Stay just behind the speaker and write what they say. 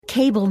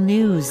Cable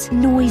news,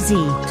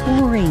 noisy,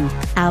 boring,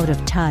 out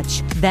of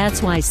touch.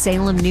 That's why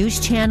Salem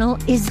News Channel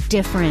is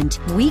different.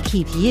 We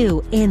keep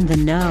you in the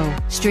know.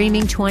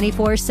 Streaming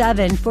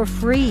 24/7 for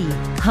free.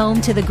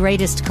 Home to the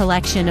greatest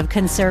collection of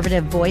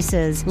conservative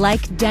voices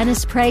like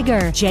Dennis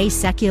Prager, Jay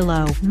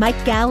Sekulow,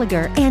 Mike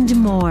Gallagher, and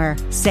more.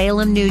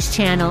 Salem News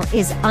Channel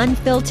is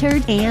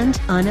unfiltered and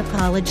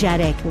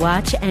unapologetic.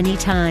 Watch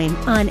anytime,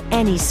 on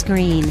any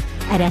screen,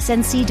 at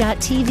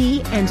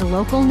snc.tv and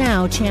Local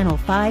Now Channel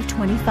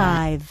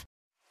 525.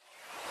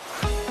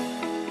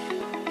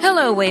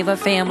 Hello, WAVA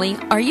family.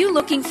 Are you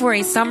looking for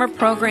a summer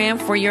program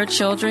for your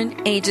children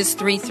ages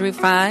 3 through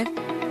 5?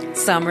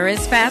 Summer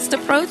is fast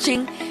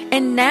approaching,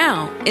 and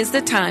now is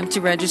the time to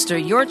register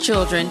your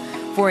children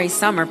for a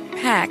summer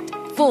packed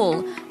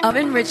full of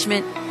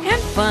enrichment and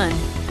fun.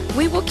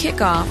 We will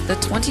kick off the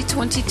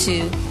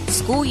 2022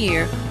 school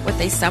year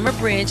with a Summer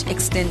Bridge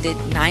extended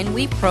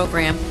 9-week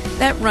program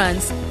that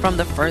runs from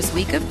the first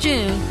week of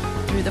June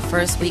through the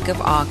first week of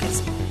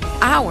August.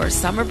 Our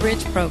Summer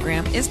Bridge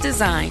program is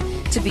designed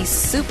to be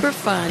super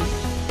fun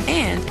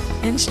and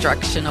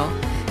instructional.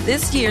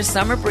 This year's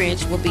Summer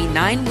Bridge will be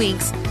 9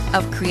 weeks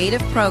of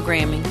creative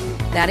programming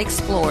that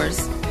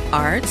explores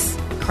arts,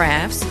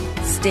 crafts,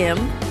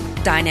 STEM,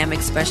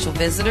 dynamic special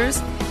visitors,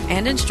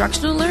 and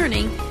instructional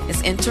learning is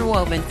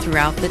interwoven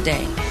throughout the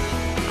day.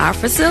 Our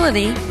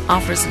facility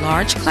offers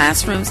large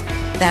classrooms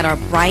that are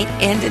bright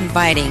and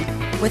inviting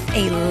with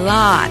a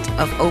lot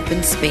of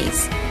open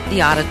space.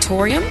 The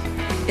auditorium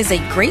is a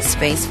great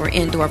space for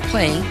indoor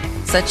play,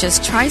 such as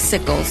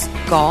tricycles,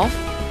 golf,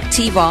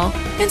 t-ball,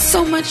 and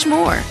so much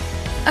more.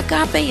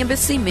 Agape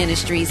Embassy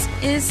Ministries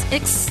is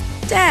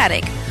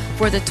ecstatic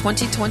for the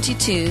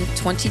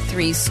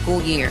 2022-23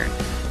 school year.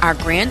 Our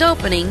grand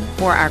opening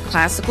for our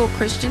classical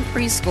Christian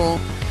preschool,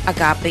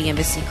 Agape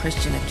Embassy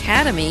Christian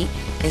Academy,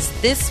 is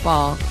this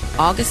fall,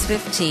 August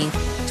 15th,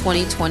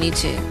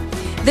 2022.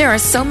 There are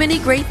so many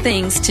great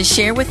things to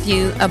share with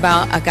you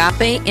about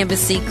Agape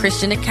Embassy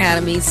Christian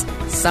Academy's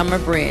Summer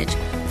Bridge.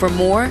 For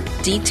more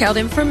detailed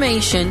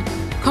information,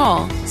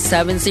 call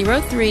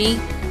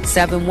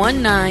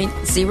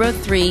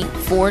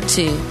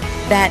 703-719-0342.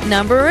 That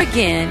number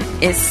again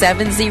is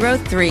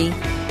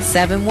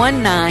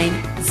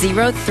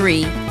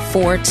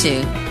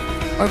 703-719-0342.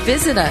 Or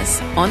visit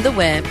us on the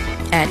web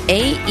at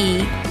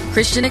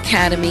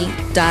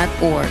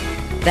aechristianacademy.org.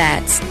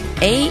 That's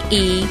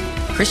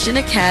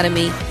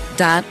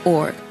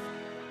aechristianacademy.org.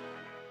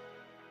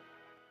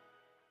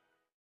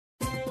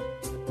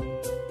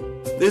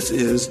 This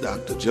is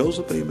Dr.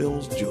 Joseph A.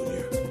 Mills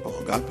Jr. of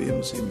Agape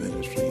Embassy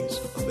Ministries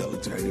of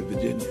Alexandria,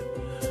 Virginia.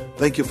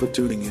 Thank you for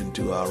tuning in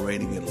to our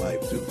Reigning in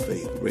Life Through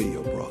Faith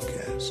radio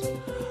broadcast.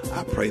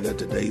 I pray that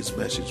today's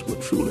message will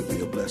truly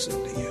be a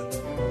blessing to you.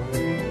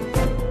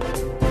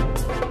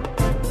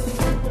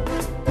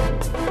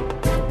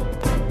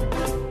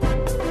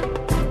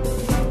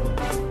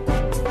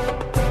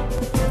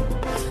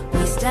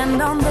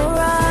 Stand on the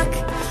rock,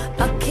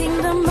 a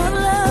kingdom of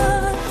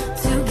love.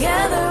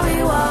 Together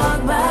we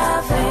walk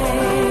by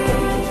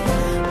faith.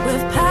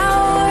 With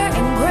power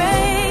and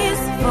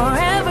grace,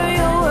 forever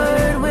your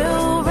word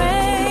will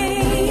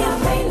reign. We are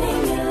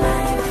reigning in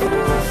life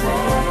through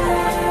faith.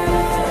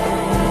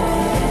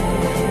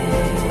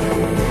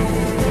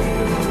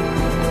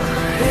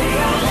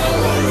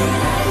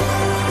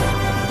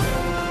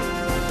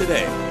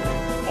 Today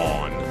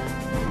on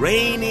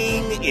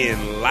Reigning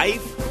in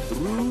Life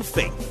Through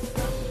Faith,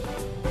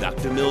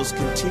 Dr. Mills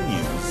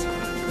continues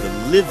the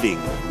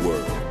living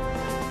word.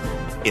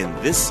 In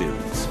this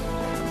series,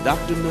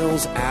 Dr.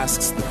 Mills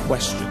asks the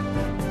question,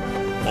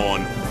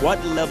 on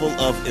what level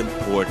of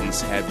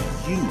importance have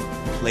you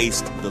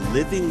placed the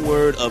living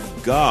word of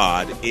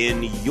God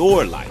in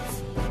your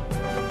life?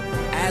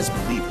 As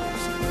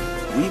believers,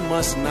 we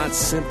must not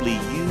simply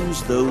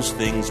use those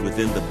things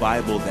within the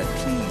Bible that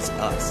please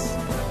us,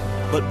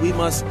 but we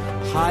must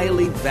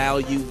highly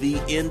value the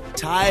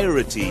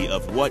entirety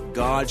of what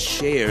God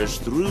shares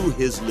through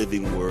His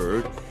living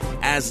word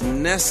as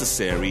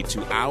necessary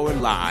to our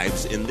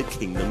lives in the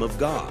kingdom of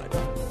God.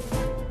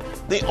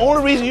 The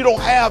only reason you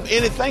don't have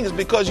anything is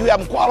because you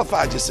haven't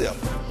qualified yourself.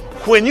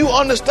 When you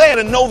understand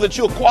and know that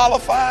you're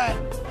qualified,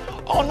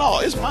 oh no,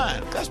 it's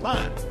mine, that's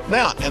mine.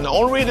 Now, and the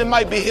only reason it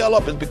might be held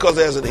up is because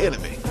there's an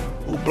enemy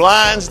who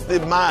blinds the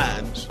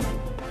minds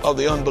of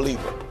the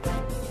unbeliever.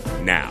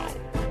 Now,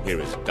 here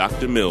is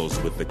Dr. Mills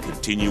with the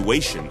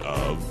continuation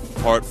of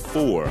part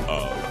 4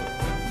 of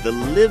The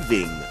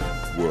Living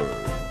Word.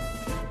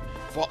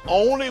 For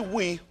only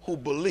we who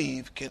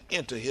believe can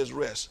enter His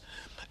rest.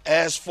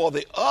 As for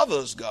the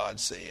others, God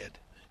said,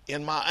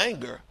 in my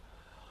anger,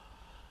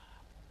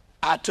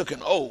 I took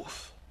an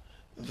oath.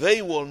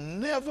 They will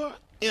never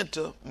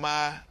enter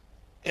my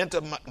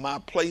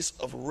place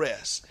of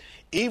rest.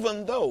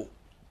 Even though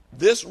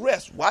this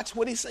rest, watch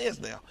what he says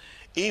now,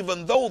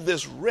 even though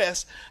this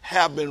rest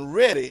have been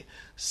ready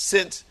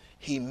since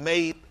He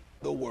made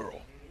the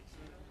world.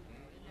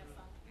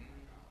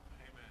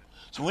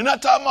 So we're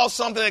not talking about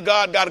something that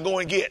God got to go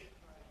and get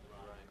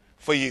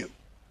for you.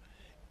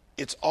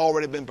 It's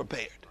already been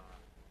prepared.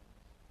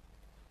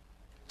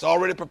 It's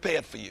already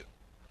prepared for you.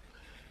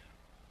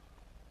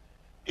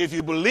 If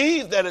you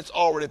believe that it's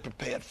already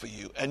prepared for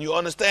you and you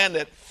understand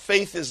that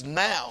faith is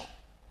now,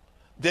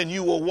 then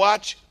you will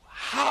watch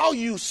how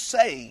you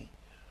say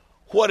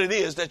what it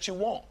is that you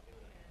want.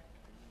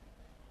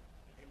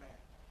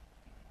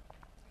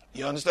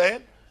 You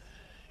understand?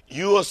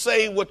 You will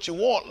say what you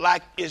want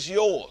like it's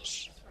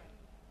yours.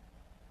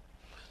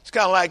 It's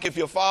kind of like if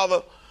your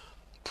father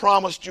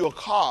promised you a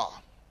car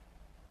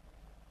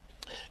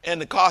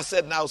and the car's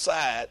sitting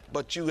outside,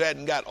 but you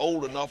hadn't got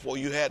old enough or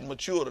you hadn't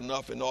matured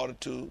enough in order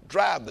to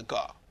drive the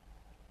car.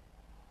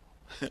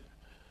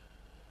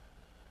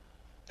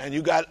 And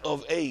you got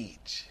of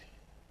age.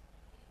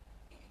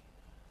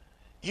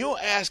 You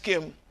don't ask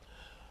him,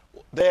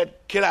 Dad,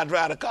 can I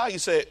drive the car? You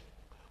say,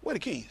 where are the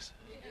keys?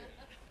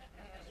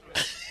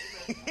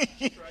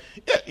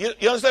 Yeah,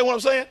 you understand what I'm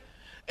saying?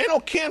 Ain't no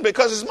can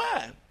because it's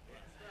mine.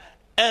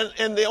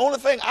 And the only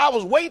thing I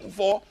was waiting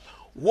for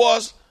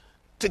was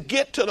to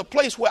get to the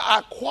place where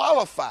I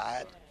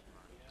qualified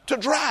to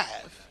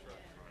drive.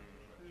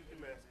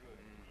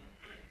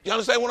 You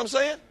understand what I'm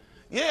saying?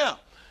 Yeah.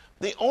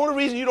 The only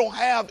reason you don't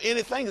have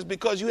anything is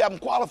because you haven't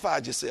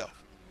qualified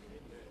yourself.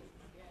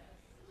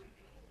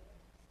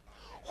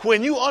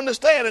 When you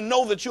understand and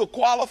know that you're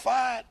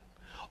qualified,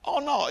 oh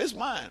no, it's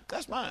mine.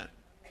 That's mine.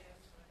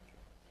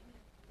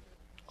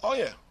 Oh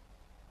yeah.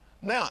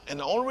 Now,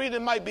 and the only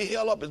reason it might be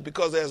held up is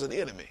because there's an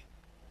enemy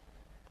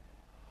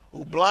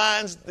who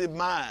blinds the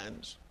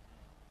minds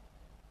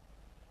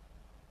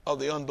of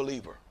the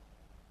unbeliever.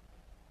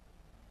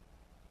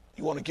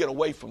 You want to get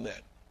away from that.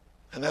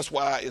 And that's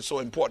why it's so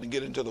important to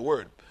get into the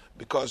Word,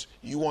 because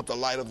you want the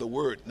light of the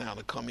Word now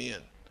to come in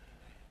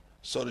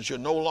so that you're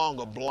no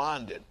longer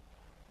blinded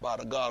by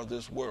the God of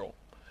this world.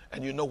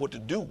 And you know what to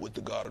do with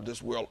the God of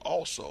this world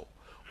also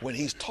when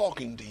he's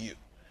talking to you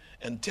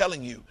and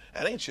telling you,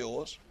 that ain't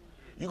yours.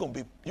 You're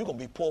gonna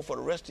be poor for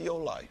the rest of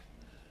your life.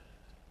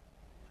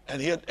 And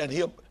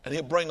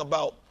he'll bring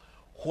about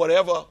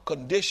whatever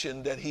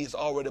condition that he's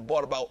already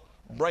brought about,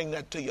 bring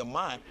that to your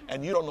mind,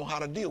 and you don't know how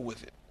to deal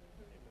with it.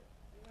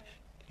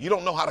 You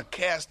don't know how to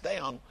cast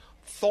down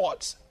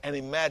thoughts and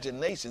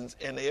imaginations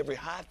and every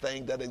high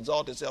thing that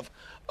exalts itself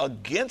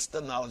against the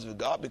knowledge of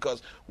God,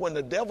 because when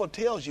the devil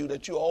tells you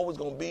that you're always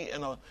going to be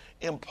in an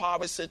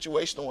impoverished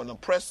situation or an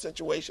oppressed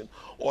situation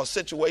or a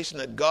situation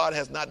that God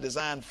has not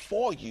designed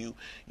for you,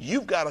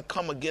 you've got to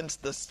come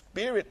against the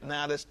spirit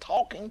now that's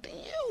talking to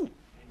you.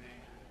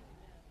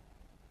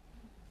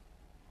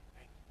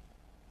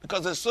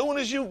 Because as soon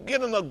as you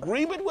get an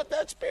agreement with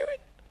that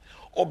spirit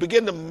or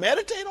begin to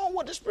meditate on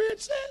what the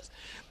spirit says,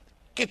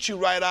 get you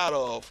right out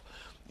of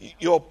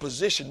your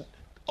position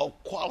of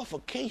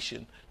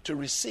qualification to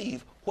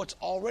receive what's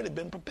already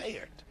been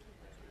prepared.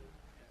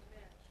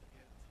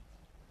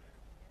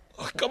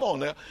 Oh, come on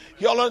now.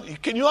 Y'all,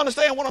 can you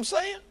understand what I'm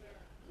saying?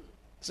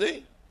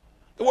 See?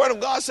 The Word of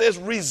God says,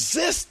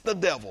 resist the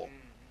devil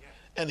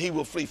and he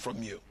will flee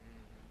from you.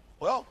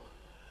 Well,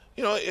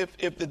 you know,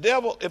 if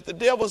the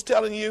devil's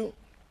telling you,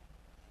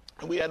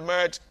 and we had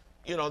marriage,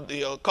 you know,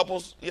 the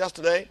couples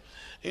yesterday,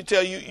 he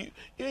tell you,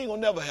 you ain't gonna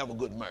never have a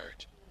good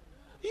marriage.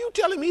 You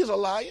tell him he's a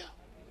liar.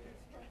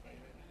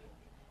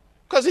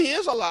 Because he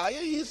is a liar.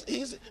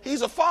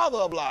 He's a father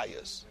of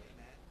liars.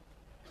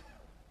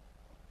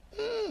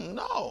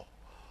 No.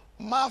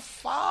 My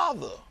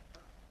Father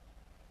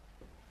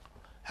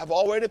have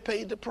already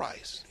paid the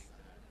price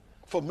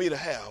for me to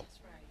have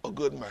a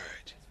good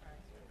marriage.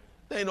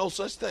 There ain't no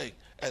such thing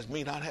as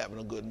me not having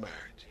a good marriage.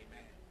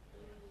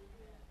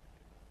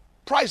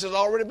 Price has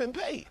already been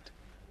paid.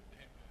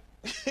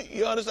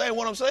 You understand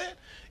what I'm saying?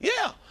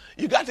 Yeah.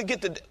 You got to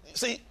get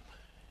see,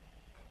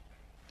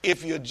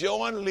 if you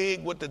join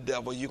league with the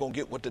devil, you're going to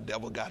get what the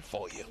devil got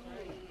for you.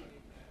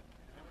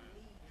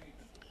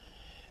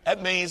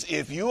 That means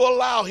if you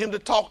allow him to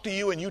talk to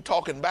you and you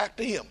talking back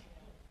to him,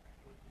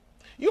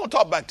 you don't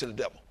talk back to the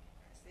devil.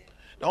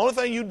 The only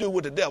thing you do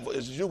with the devil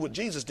is do what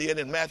Jesus did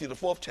in Matthew the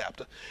 4th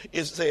chapter.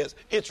 It says,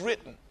 it's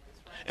written.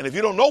 And if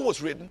you don't know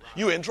what's written,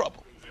 you're in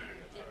trouble.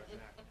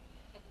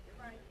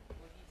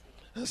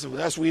 So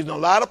that's the reason a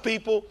lot of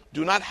people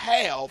do not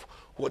have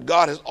what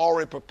God has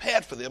already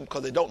prepared for them,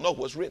 because they don't know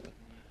what's written.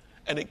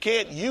 And they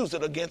can't use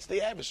it against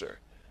the adversary.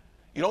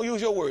 You don't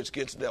use your words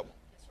against the devil.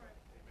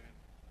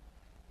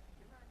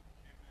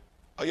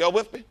 Are y'all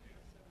with me?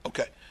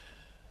 Okay.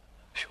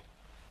 Whew.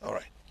 All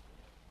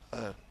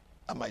right.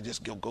 I might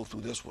just go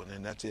through this one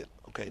and that's it.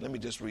 Okay, let me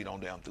just read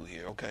on down through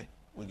here. Okay,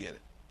 we get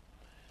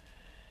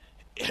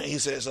it. He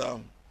says,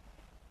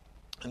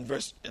 in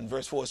verse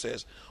 4 it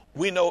says,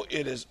 we know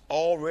it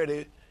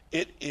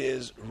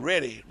is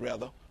ready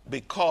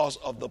because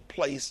of the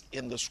place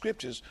in the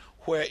scriptures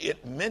where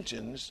it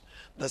mentions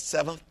the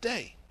seventh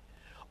day.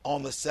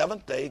 On the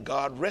seventh day,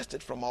 God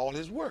rested from all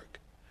his work.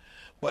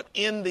 But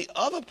in the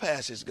other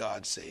passage,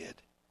 God said,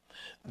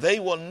 they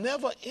will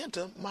never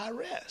enter my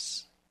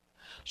rest.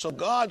 So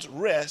God's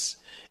rest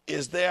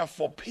is there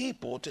for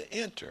people to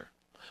enter.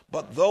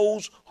 But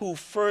those who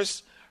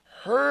first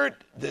heard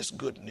this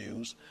good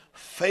news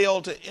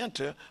failed to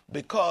enter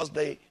because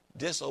they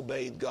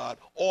disobeyed God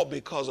or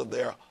because of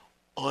their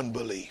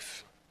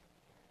unbelief.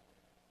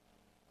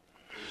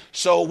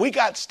 So we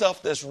got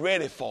stuff that's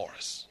ready for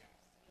us,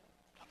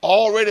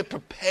 already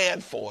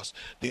prepared for us.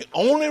 The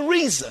only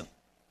reason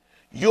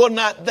you're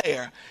not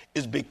there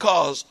is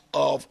because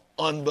of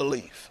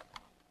unbelief.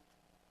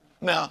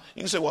 Now,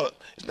 you can say, well,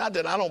 it's not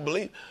that I don't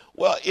believe.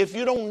 Well, if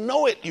you don't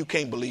know it, you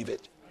can't believe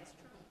it.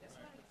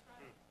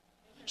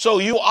 So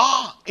you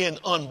are in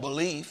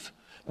unbelief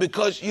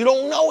because you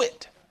don't know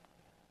it.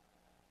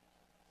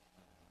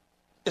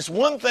 It's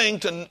one thing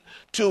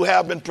to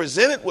have been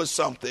presented with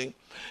something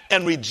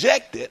and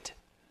reject it.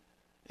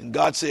 And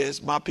God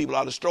says, my people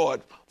are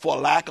destroyed for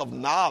lack of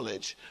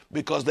knowledge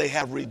because they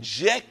have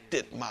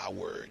rejected my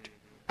word.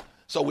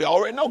 So we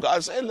already know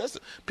God said,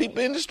 listen, people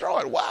being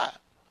destroyed. Why?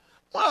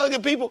 Why look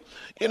at people,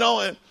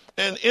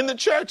 and in the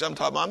church I'm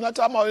talking about. I'm not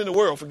talking about in the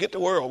world. Forget the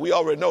world. We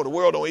already know the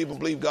world don't even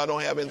believe God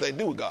don't have anything to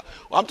do with God.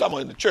 Well, I'm talking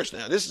about in the church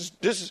now. This is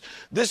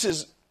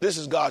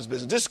God's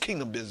business. This is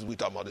kingdom business we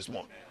talking about this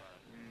morning.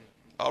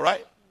 All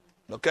right?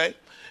 Okay?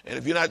 And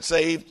if you're not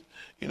saved,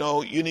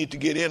 you need to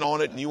get in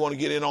on it, and you want to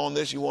get in on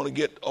this, you want to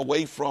get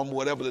away from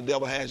whatever the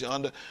devil has you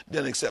under,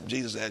 then accept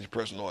Jesus as your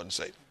personal Lord and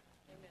Savior.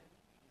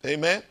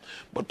 Amen?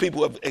 But people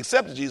who have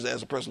accepted Jesus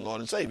as a personal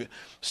Lord and Savior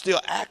still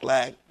act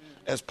like,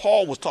 as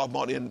Paul was talking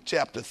about in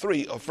chapter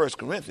 3 of 1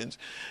 Corinthians,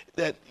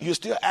 that you're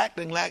still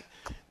acting like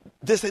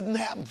this didn't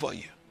happen for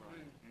you.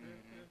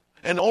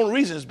 And the only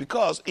reason is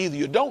because either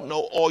you don't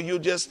know or you're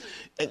just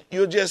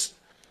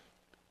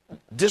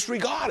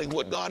disregarding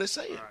what God is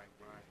saying.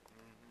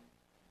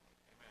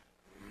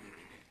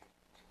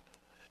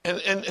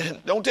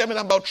 And don't tell me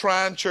nothing about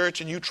trying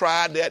church and you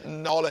tried that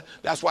and all that.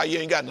 That's why you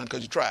ain't got nothing,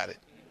 because you tried it.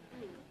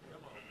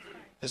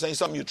 This ain't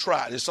something you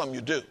tried. It's something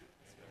you do.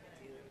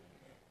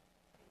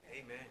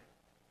 Amen.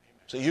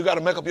 So you got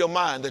to make up your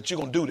mind that you're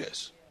going to do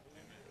this.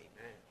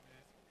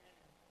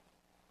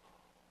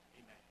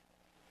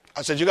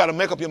 I said you got to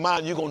make up your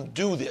mind you're going to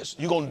do this.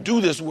 You're going to do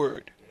this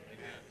word.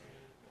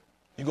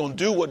 You're going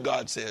to do what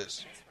God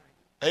says.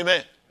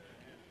 Amen.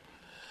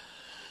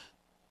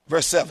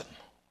 Verse 7.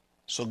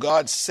 So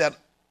God set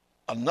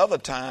another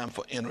time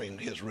for entering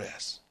his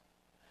rest.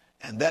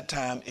 And that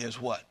time is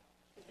what?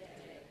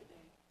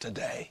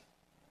 Today.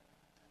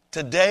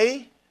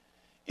 Today,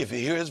 if you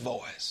hear his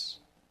voice,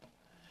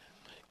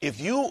 if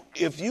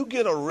you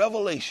get a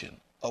revelation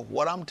of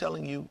what I'm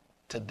telling you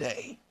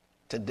today,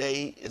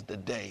 today is the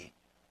day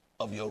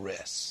of your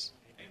rest.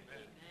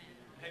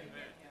 Amen.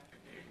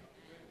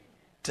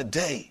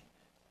 Today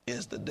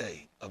is the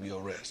day of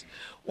your rest.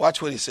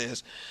 Watch what he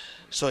says.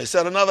 So he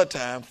set another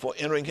time for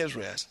entering his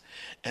rest,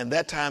 and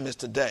that time is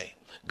today.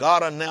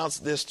 God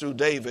announced this through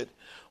David,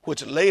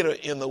 which later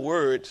in the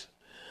words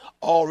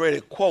already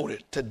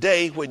quoted.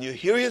 Today, when you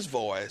hear his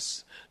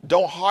voice,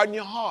 don't harden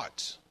your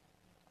hearts.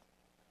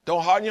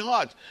 Don't harden your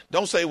hearts.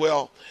 Don't say,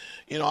 well,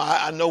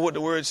 I know what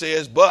the word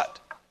says, but,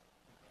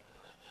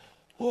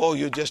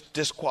 you're just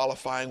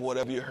disqualifying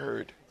whatever you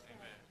heard.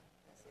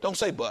 Don't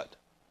say but.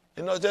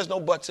 There's no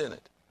buts in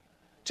it.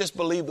 Just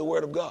believe the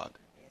word of God.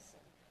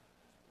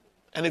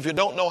 And if you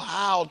don't know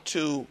how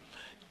to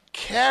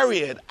carry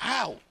it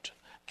out,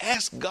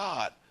 ask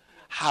God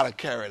how to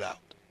carry it out.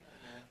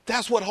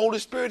 That's what Holy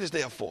Spirit is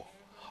there for.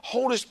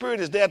 Holy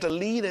Spirit is there to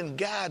lead and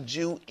guide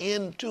you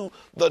into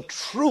the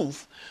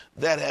truth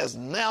that has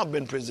now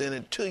been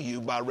presented to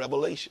you by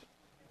revelation.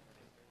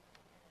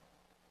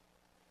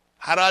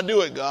 How do I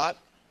do it, God?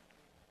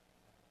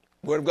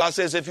 The Word of God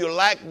says if you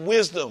lack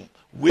wisdom,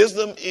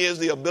 wisdom is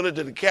the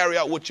ability to carry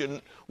out what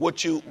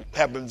you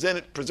have been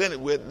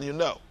presented with,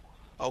 and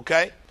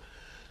Okay?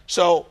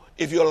 So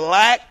if you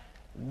lack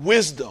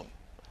wisdom,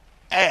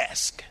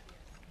 ask.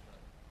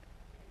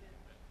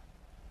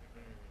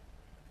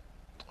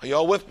 Are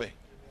y'all with me?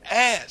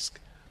 Ask.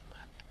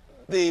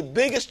 The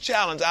biggest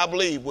challenge, I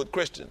believe, with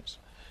Christians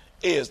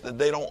is that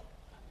they don't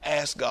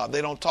ask God.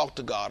 They don't talk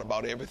to God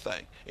about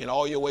everything. In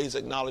all your ways,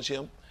 acknowledge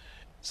him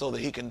so that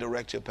he can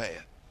direct your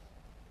path.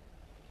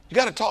 You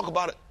got to talk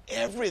about it,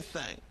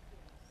 everything.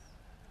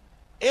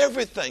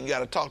 Everything you got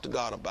to talk to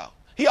God about.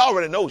 He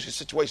already knows your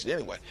situation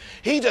anyway.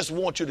 He just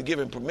wants you to give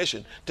him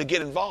permission to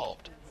get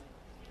involved.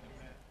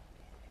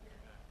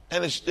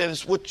 And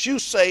it's what you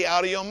say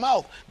out of your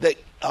mouth that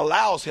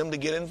allows him to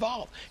get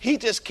involved. He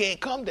just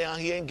can't come down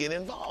here and get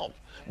involved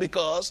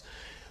because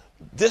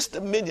this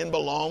dominion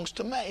belongs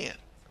to man.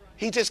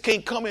 He just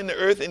can't come in the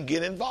earth and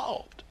get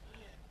involved.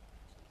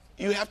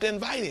 You have to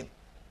invite him.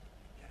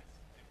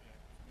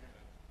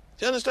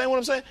 Do you understand what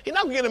I'm saying? He's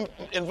not going to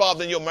get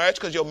involved in your marriage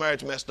because your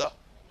marriage messed up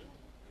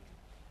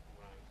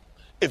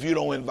if you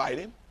don't invite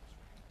him.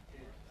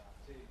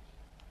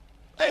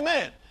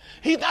 Amen.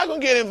 He's not going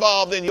to get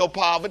involved in your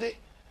poverty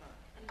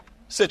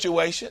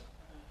situation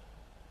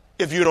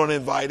if you don't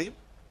invite him.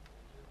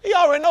 He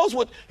already knows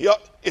what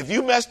if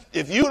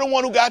you're the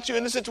one who got you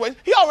in the situation,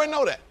 he already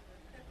know that.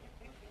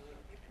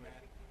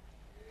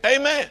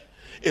 Amen.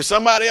 If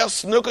somebody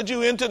else snookered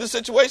you into the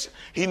situation,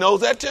 he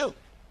knows that too.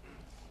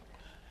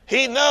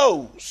 He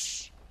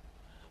knows.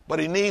 But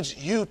he needs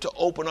you to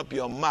open up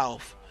your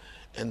mouth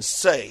and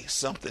say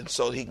something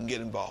so he can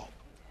get involved.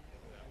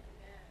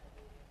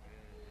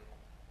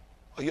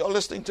 Are y'all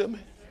listening to me?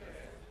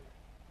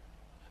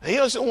 And he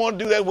doesn't want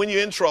to do that when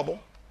you're in trouble.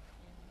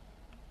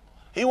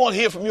 He wants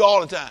to hear from you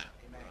all the time.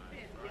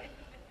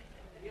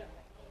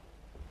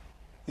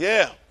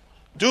 Yeah.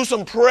 Do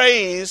some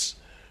praise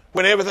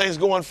when everything's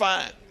going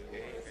fine.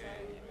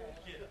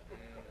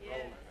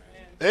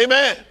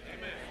 Amen.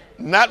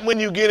 Not when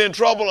you get in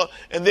trouble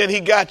and then he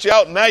got you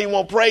out and now you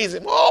won't praise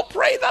him. Oh,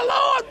 praise the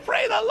Lord.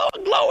 Praise the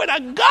Lord. Glory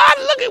to God.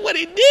 Look at what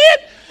he did.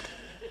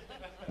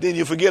 Then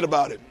you forget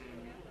about it.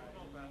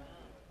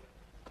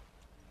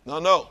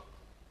 No.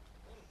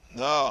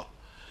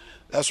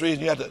 That's the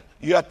reason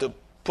you have to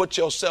put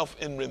yourself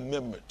in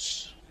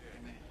remembrance.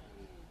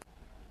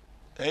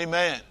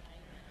 Amen.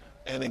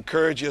 And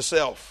encourage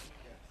yourself.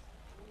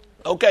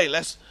 Okay,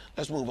 let's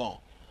move on.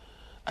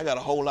 I got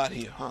a whole lot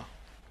here, huh?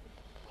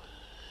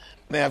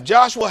 Now, if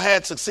Joshua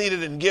had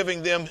succeeded in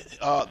giving them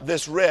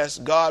this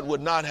rest, God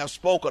would not have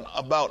spoken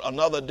about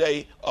another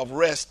day of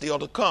rest still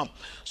to come.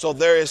 So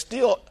there is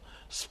still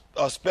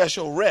a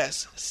special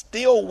rest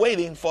still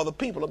waiting for the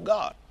people of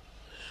God.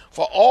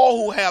 For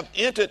all who have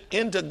entered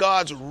into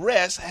God's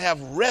rest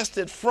have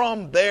rested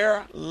from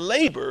their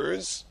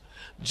labors,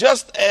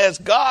 just as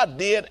God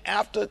did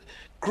after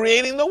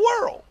creating the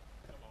world.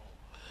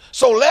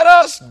 So let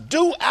us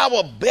do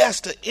our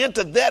best to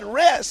enter that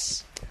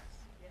rest.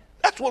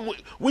 That's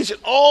what we should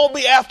all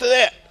be after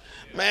that.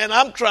 Man,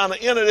 I'm trying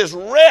to enter this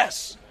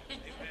rest.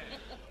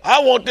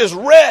 I want this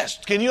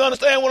rest. Can you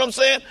understand what I'm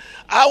saying?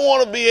 I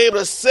want to be able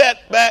to sit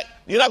back.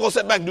 You're not going to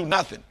sit back and do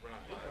nothing.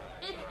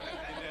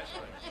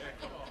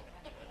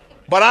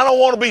 But I don't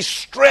want to be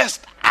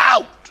stressed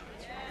out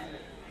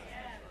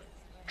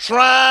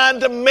trying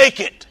to make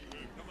it.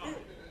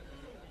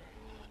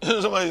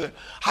 Somebody say,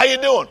 how you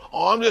doing?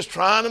 Oh, I'm just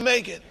trying to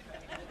make it.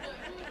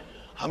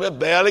 I'm just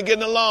barely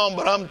getting along,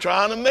 but I'm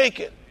trying to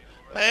make it.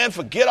 Man,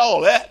 forget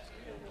all that.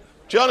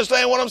 Do you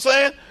understand what I'm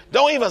saying?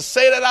 Don't even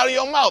say that out of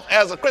your mouth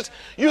as a Christian.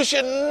 You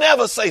should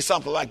never say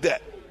something like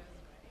that.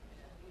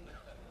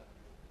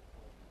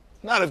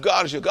 Not if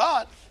God is your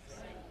God. You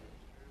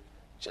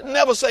should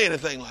never say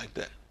anything like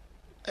that.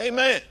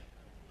 Amen.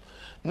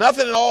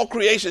 Nothing in all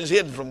creation is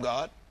hidden from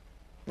God.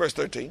 Verse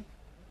 13.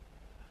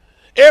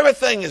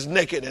 Everything is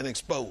naked and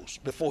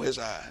exposed before his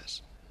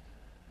eyes.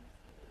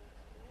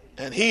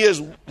 And he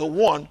is the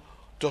one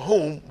to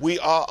whom we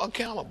are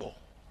accountable.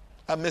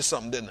 I missed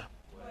something, didn't I?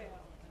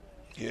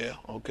 Yeah,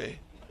 okay.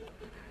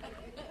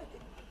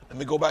 Let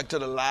me go back to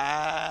the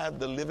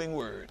living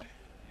word.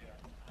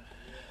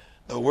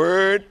 The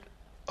word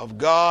of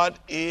God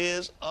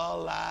is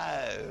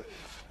alive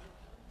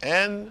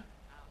and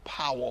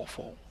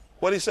powerful.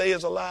 What did he say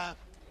is alive?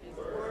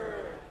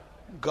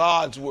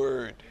 God's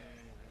word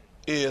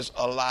is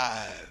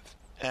alive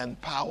and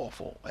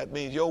powerful. That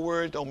means your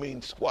words don't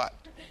mean squat.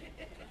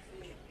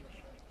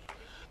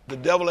 The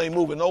devil ain't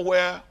moving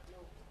nowhere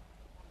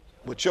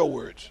with your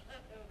words.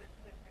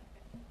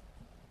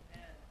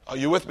 Are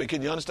you with me?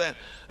 Can you understand?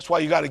 That's why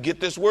you got to get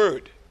this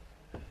word.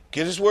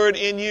 Get this word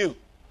in you.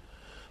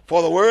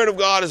 For the word of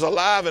God is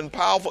alive and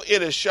powerful.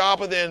 It is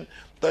sharper than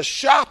the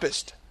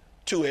sharpest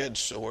two-edged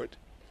sword,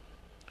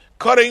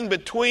 cutting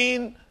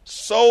between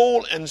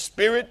soul and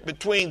spirit,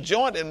 between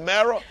joint and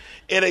marrow.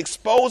 It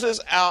exposes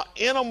our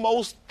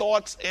innermost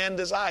thoughts and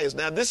desires.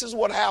 Now, this is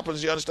what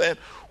happens, you understand?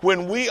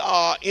 When we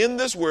are in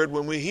this word,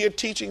 when we're here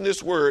teaching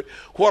this word,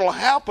 what will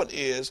happen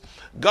is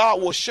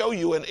God will show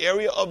you an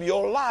area of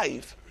your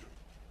life.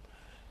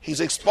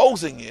 He's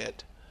exposing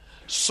it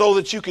so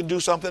that you can do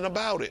something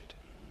about it.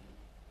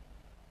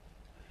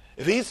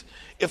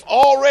 If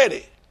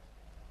already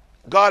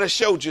God has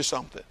showed you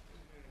something,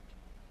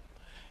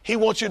 he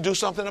wants you to do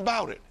something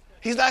about it.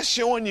 He's not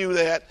showing you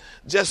that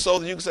just so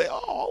that you can say,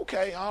 oh,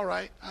 okay, all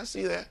right, I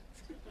see that.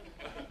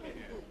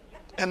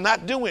 And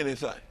not do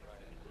anything.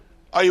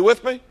 Are you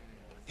with me?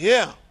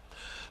 Yeah.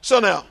 So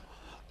now,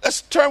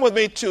 let's turn with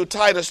me to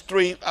Titus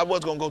 3. I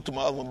was going to go to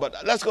my other one, but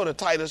let's go to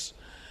Titus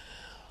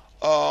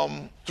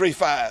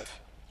 3:5.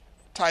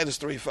 Titus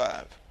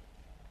 3:5.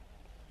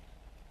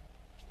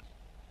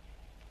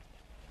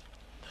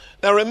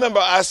 Now remember,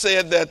 I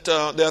said that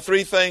there are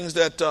three things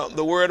that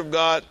the Word of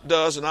God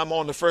does, and I'm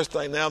on the first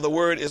thing now. The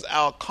Word is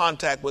our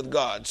contact with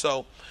God.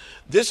 So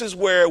this is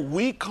where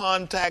we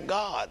contact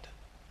God.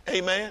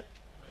 Amen?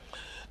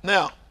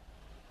 Now,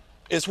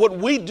 it's what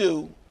we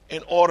do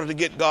in order to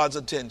get God's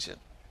attention.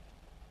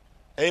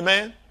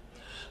 Amen?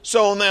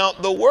 So now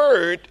the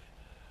Word,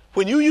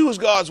 when you use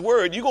God's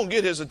Word, you're going to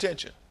get his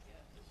attention.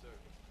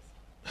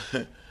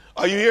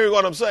 Are you hearing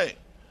what I'm saying?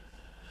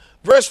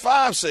 Verse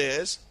 5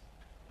 says,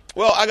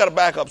 well, I got to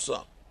back up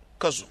some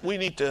because we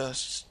need to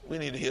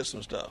hear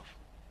some stuff.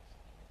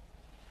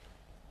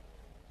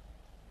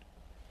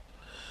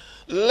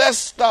 Let's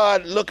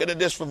start looking at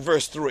this from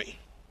verse 3.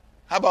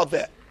 How about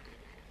that?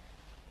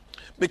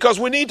 Because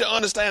we need to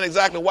understand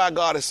exactly why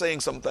God is saying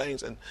some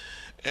things, and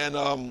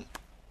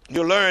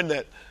you'll learn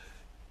that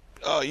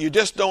you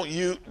just don't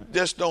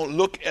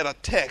look at a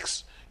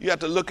text. You have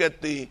to look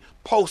at the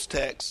post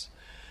text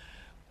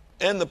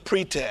and the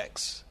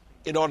pretext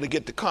in order to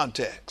get the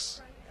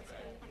context.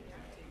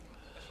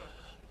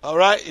 All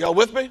right, y'all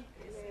with me?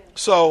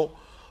 So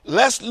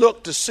let's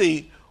look to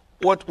see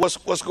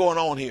what's going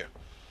on here.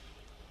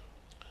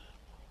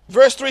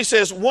 Verse 3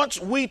 says, once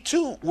we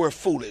too were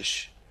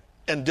foolish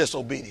and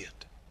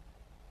disobedient.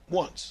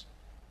 Once.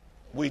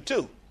 We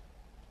too.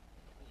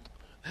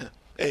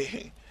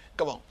 Hey,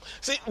 come on.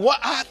 See,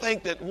 I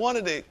think that one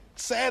of the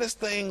saddest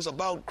things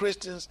about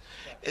Christians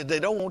is they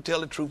don't want to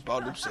tell the truth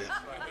about themselves.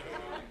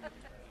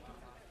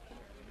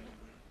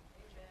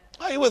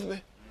 Are you with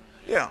me?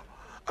 Yeah.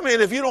 I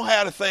mean, if you don't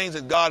have the things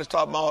that God is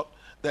talking about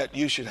that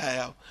you should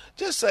have,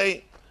 just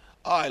say,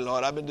 all right,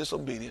 Lord, I've been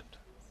disobedient.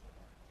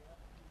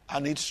 I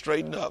need to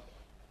straighten up.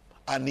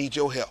 I need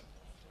your help.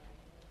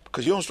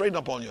 Because you don't straighten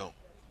up on your own.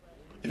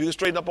 If you could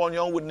straighten up on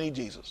your own, you wouldn't need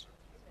Jesus.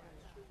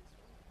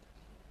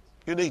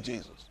 You need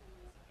Jesus.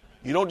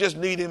 You don't just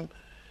need him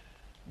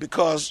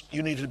because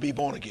you need to be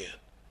born again,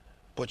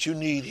 but you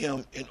need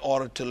him in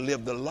order to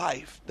live the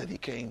life that he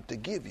came to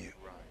give you.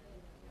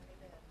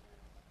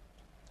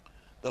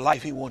 The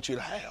life he wants you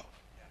to have.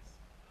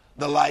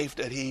 The life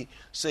that he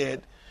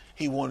said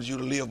he wanted you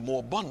to live more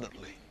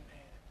abundantly.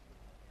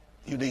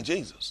 You need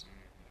Jesus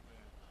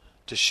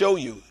to show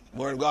you. The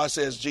Word of God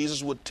says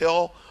Jesus would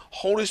tell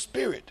Holy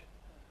Spirit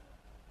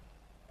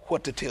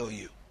what to tell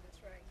you.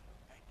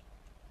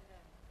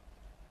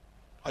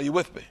 Are you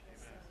with me?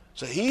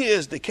 So he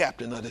is the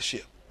captain of the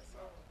ship.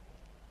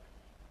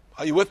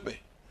 Are you with me?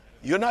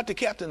 You're not the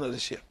captain of the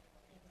ship.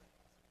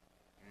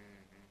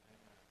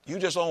 You're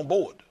just on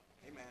board.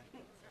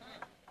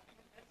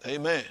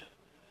 Amen.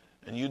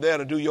 And you're there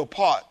to do your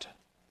part.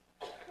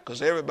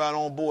 Because everybody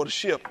on board the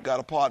ship got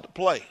a part to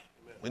play.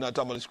 We're not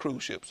talking about these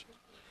cruise ships.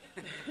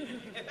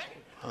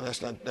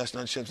 That's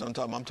not ships I'm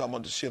talking about. I'm talking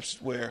about the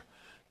ships where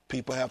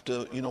people have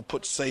to,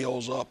 put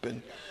sails up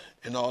and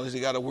all this.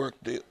 They got to work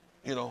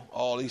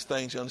all these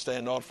things, you understand,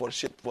 in order for the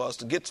ship, for us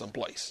to get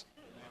someplace.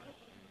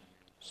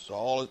 So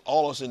all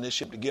of us in this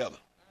ship together.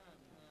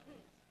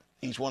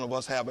 Each one of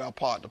us have our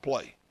part to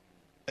play.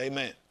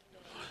 Amen.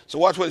 So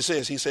watch what it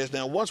says. He says,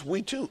 now once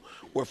we too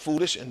were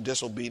foolish and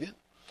disobedient,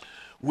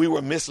 we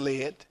were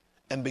misled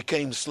and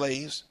became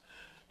slaves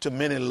to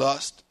many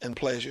lusts and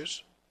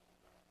pleasures.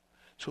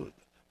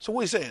 So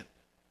what he's saying,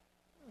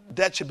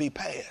 that should be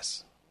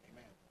past.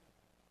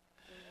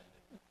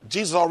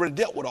 Jesus already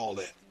dealt with all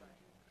that.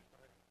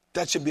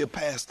 That should be a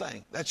past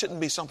thing. That shouldn't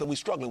be something we're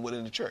struggling with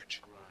in the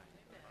church.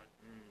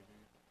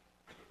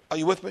 Are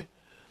you with me?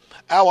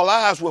 Our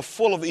lives were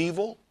full of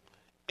evil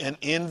and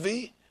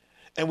envy,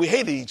 and we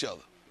hated each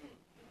other.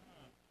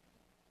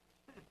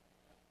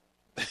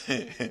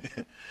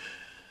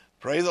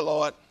 Praise the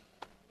Lord.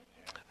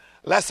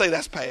 Let's say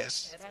that's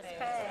past.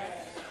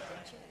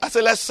 I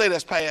said, let's say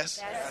that's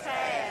past.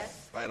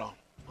 Right on.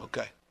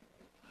 Okay.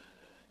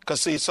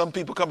 Because see, some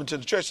people come into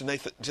the church and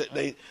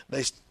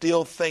they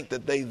still think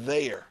that they're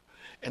there.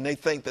 And they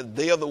think that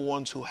they're the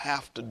ones who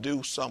have to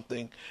do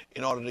something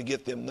in order to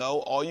get them. No,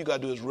 all you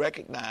got to do is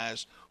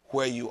recognize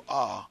where you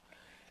are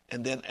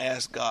and then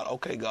ask God,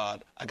 okay,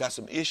 God, I got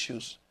some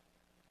issues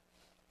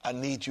I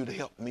need you to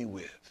help me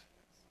with.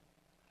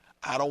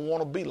 I don't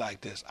want to be like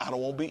this. I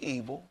don't want to be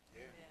evil.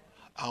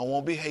 I don't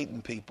want to be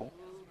hating people.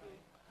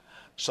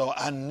 So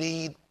I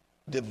need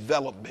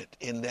development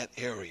in that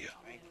area.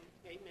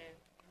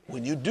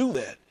 When you do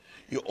that,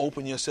 you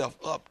open yourself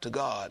up to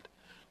God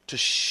to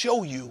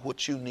show you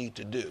what you need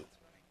to do.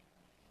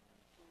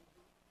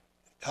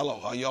 Hello,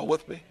 are y'all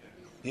with me?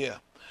 Yeah.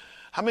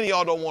 How many of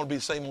y'all don't want to be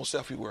the same old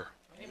self you were?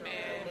 Amen.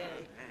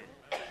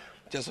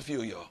 Just a few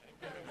of y'all.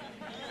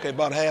 Okay,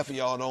 about half of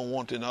y'all don't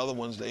want to, and the other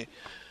ones, they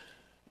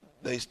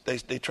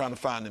trying to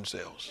find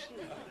themselves.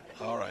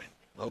 All right,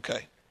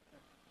 okay.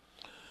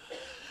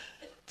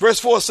 Verse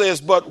 4 says,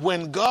 but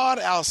when God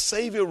our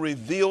Savior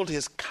revealed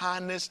his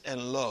kindness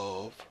and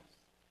love,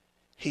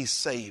 he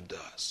saved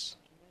us.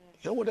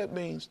 You know what that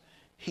means?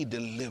 He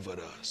delivered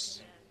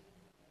us.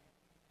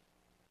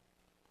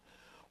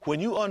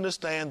 When you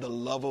understand the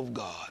love of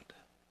God,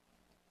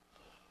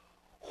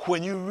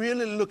 when you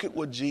really look at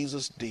what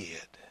Jesus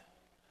did,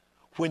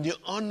 when you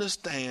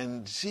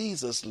understand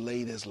Jesus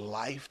laid his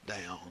life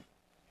down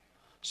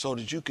so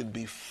that you can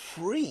be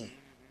free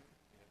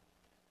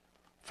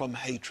from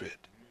hatred,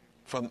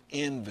 from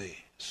envy,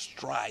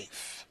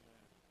 strife,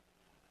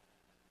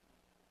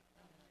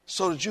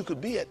 so that you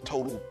could be at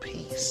total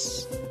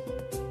peace.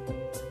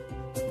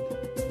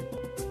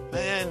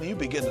 Man, you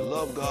begin to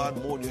love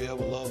God more than you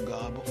ever loved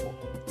God before.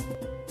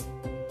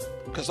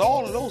 Because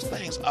all of those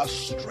things are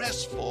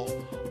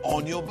stressful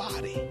on your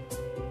body.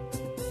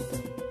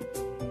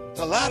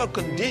 A lot of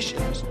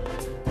conditions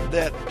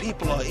that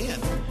people are in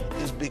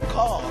is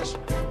because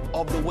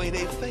of the way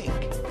they think.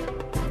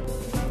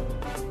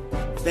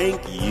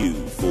 Thank you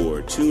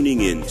for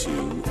tuning into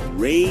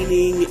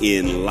Reigning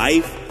in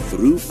Life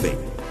Through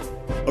Faith,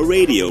 a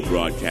radio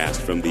broadcast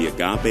from the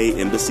Agape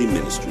Embassy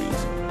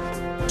Ministries.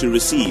 To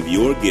receive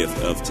your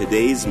gift of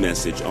today's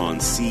message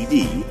on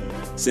CD,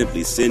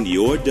 Simply send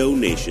your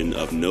donation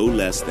of no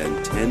less than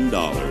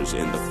 $10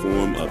 in the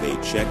form of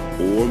a check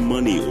or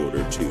money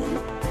order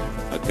to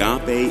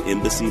Agape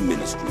Embassy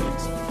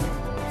Ministries,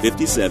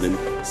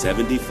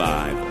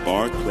 5775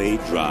 Barclay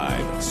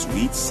Drive,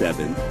 Suite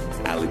 7,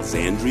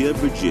 Alexandria,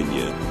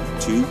 Virginia,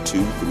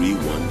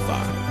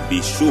 22315.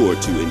 Be sure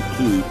to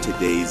include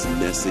today's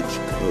message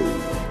code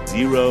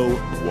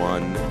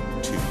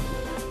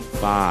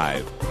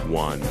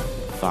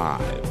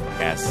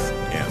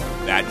 012515SM.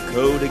 That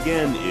code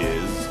again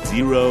is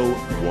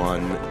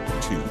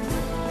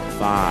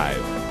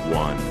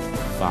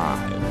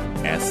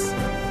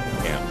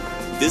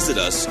 012515SM. Visit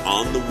us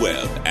on the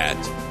web at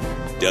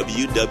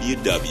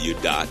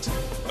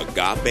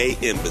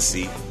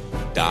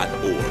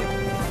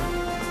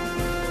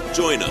www.agapeembassy.org.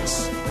 Join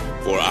us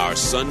for our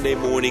Sunday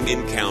morning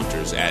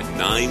encounters at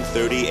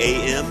 9:30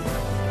 a.m.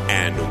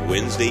 and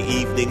Wednesday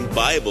evening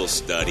Bible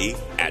study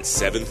at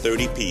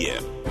 7:30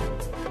 p.m.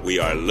 We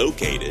are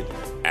located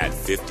at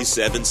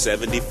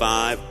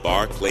 5775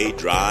 Barclay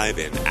Drive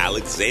in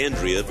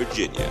Alexandria,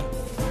 Virginia.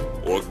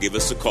 Or give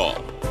us a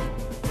call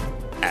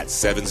at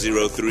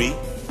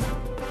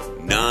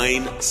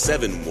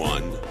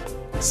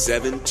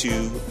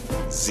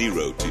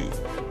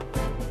 703-971-7202.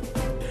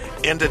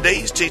 In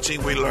today's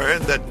teaching, we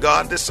learned that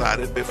God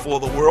decided before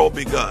the world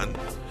begun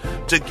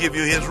to give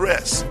you his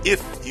rest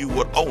if you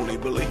would only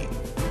believe.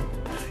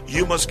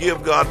 You must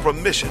give God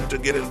permission to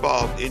get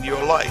involved in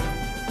your life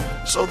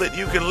so that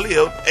you can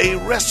live a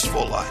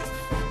restful life.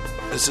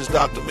 This is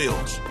Dr.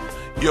 Mills,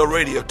 your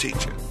radio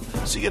teacher.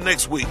 See you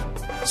next week,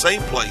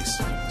 same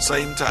place,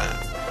 same time.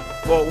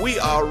 For we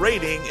are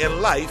reigning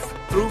in life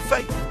through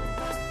faith.